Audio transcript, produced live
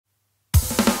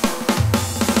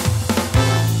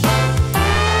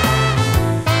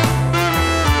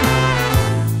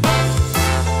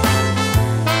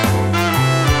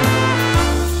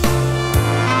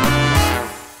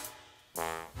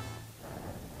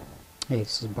Hey,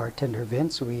 this is Bartender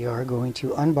Vince. We are going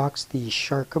to unbox the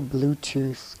Sharkk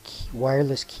Bluetooth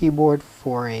wireless keyboard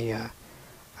for a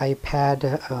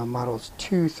iPad models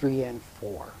 2, 3, and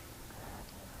 4.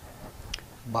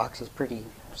 Box is pretty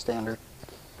standard.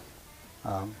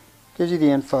 Gives you the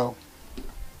info,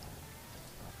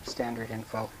 standard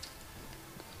info.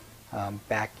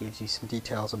 Back gives you some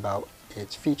details about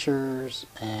its features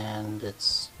and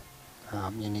its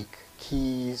unique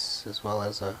keys, as well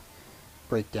as a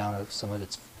breakdown of some of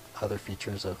its other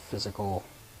features of physical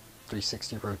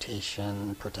 360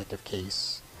 rotation, protective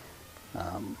case,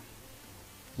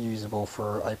 usable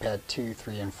for iPad 2,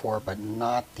 3, and 4, but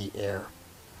not the Air.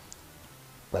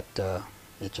 But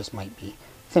it just might be.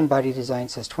 Thin body design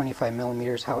says 25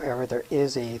 millimeters. However, there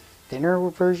is a thinner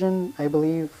version, I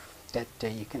believe, that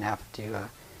you can have to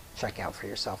check out for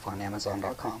yourself on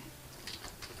Amazon.com.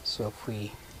 So if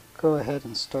we go ahead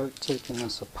and start taking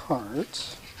this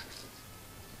apart,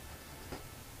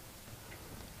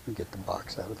 we get the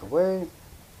box out of the way.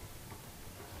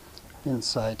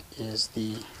 Inside is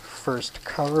the first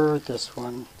cover. This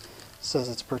one says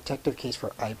it's a protective case for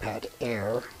iPad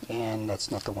Air, and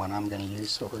that's not the one I'm going to use,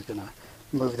 so we're going to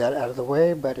move that out of the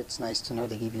way, but it's nice to know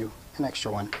they give you an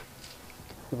extra one,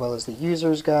 as well as the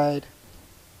user's guide,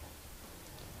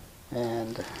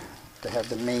 and they have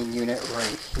the main unit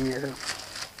right here.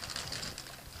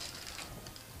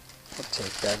 We'll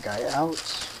take that guy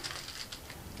out,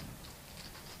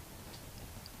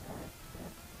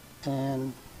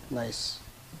 and nice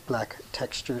black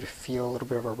textured feel, a little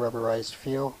bit of a rubberized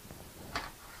feel.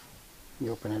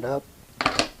 You open it up,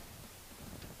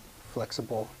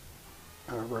 flexible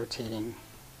rotating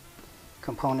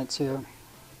components here.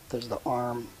 There's the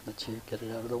arm that you get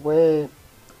it out of the way,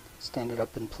 stand it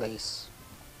up in place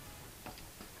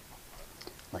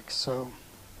like so.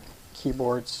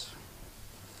 Keyboards,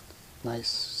 nice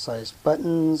sized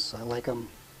buttons, I like them.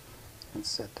 And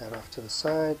set that off to the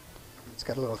side. It's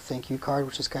got a little thank you card,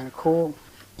 which is kind of cool.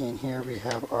 In here we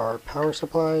have our power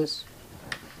supplies.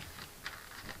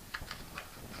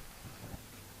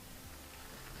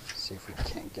 Let's see if we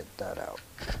can't get that out.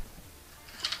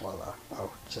 Voila.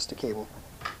 Oh, just a cable.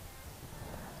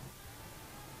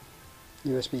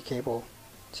 USB cable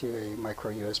to a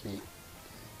micro USB.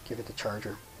 Give it the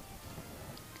charger.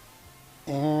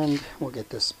 And we'll get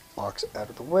this box out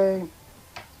of the way.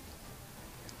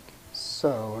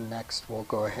 So next we'll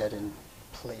go ahead and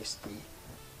place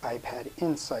the iPad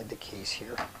inside the case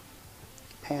here.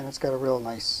 And it's got a real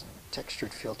nice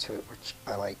textured feel to it, which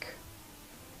I like.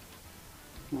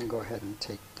 I'm going to go ahead and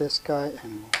take this guy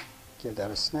and give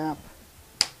that a snap,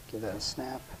 give that a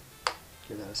snap,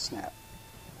 give that a snap.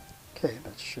 Okay,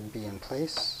 that should be in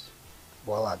place.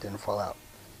 Voila, didn't fall out.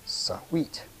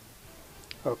 Sweet.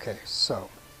 Okay, so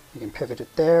you can pivot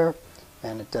it there,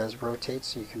 and it does rotate,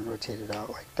 so you can rotate it out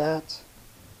like that.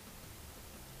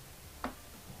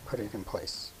 Put it in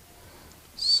place.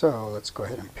 So let's go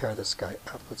ahead and pair this guy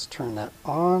up. Let's turn that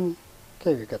on.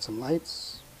 Okay, we've got some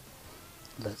lights.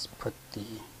 Let's put the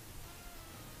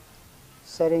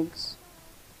settings.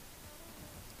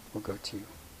 We'll go to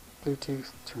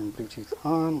Bluetooth, turn Bluetooth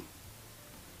on.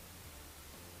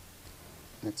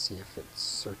 Let's see if it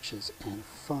searches and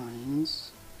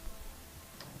finds.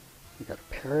 We got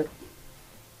a parrot.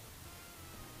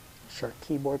 Sharkk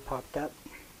keyboard popped up.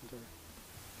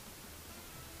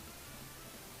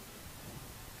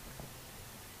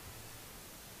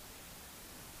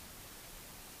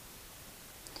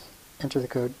 Enter the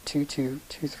code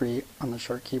 2223 on the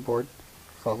Sharkk keyboard,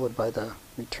 followed by the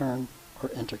return or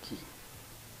enter key.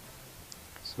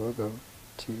 So we'll go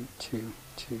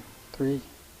 2223,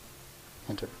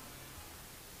 enter.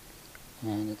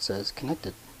 And it says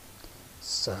connected.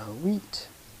 Sweet.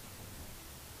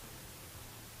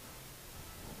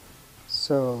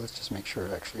 So let's just make sure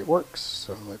it actually works.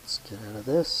 So let's get out of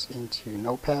this into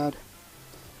Notepad,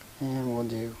 and we'll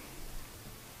do,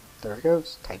 there it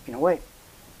goes, typing away.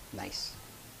 Nice.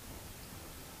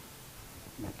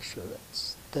 Make sure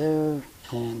that's there,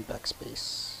 and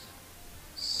backspace.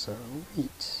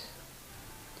 Sweet.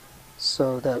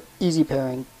 So that easy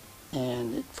pairing,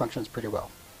 and it functions pretty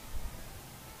well.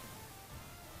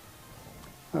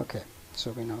 Okay,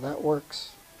 so we know that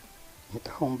works. Hit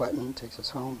the home button, takes us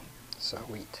home.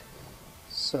 Sweet.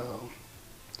 So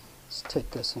let's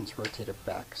take this and rotate it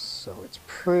back. So it's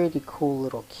pretty cool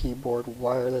little keyboard,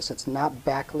 wireless. It's not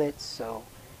backlit, so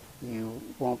you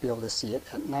won't be able to see it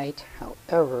at night.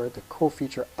 However, the cool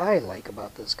feature I like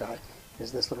about this guy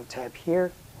is this little tab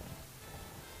here.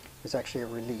 There's actually a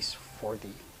release for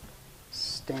the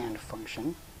stand function.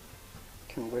 You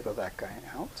can wiggle that guy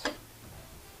out,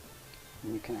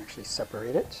 and you can actually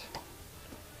separate it.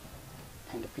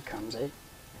 and it becomes a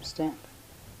stand.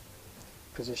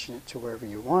 Position it to wherever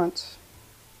you want.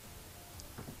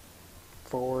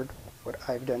 Forward. What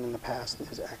I've done in the past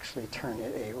is actually turn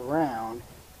it around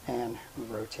and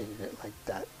rotated it like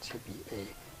that to be a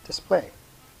display.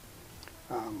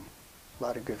 A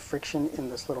lot of good friction in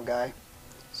this little guy,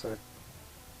 so it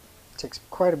takes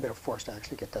quite a bit of force to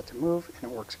actually get that to move,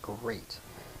 and it works great.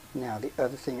 Now the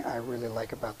other thing I really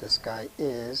like about this guy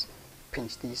is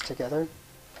pinch these together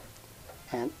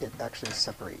and it actually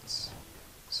separates.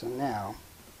 So now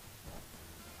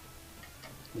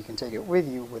you can take it with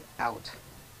you without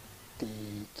the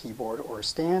keyboard or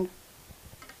stand,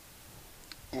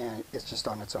 and it's just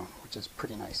on its own, which is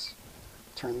pretty nice.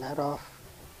 Turn that off.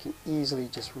 You can easily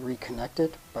just reconnect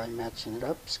it by matching it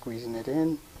up, squeezing it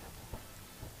in.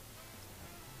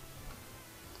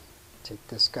 Take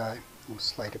this guy, we'll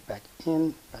slide it back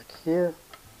in, back here.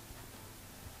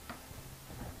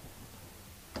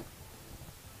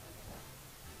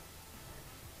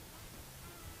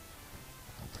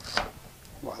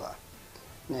 Voila.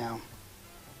 Now,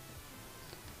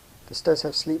 this does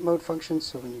have sleep mode function,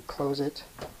 so when you close it,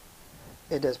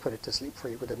 it does put it to sleep for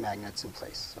you with the magnets in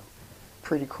place. So,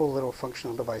 pretty cool little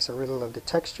functional device. I really love the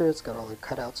texture. It's got all the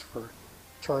cutouts for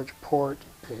charge port.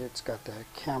 It's got the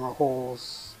camera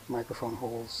holes, microphone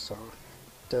holes, so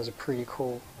it does a pretty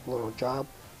cool little job,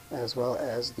 as well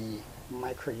as the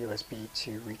micro USB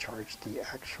to recharge the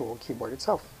actual keyboard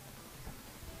itself.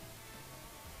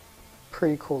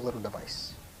 Pretty cool little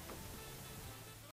device.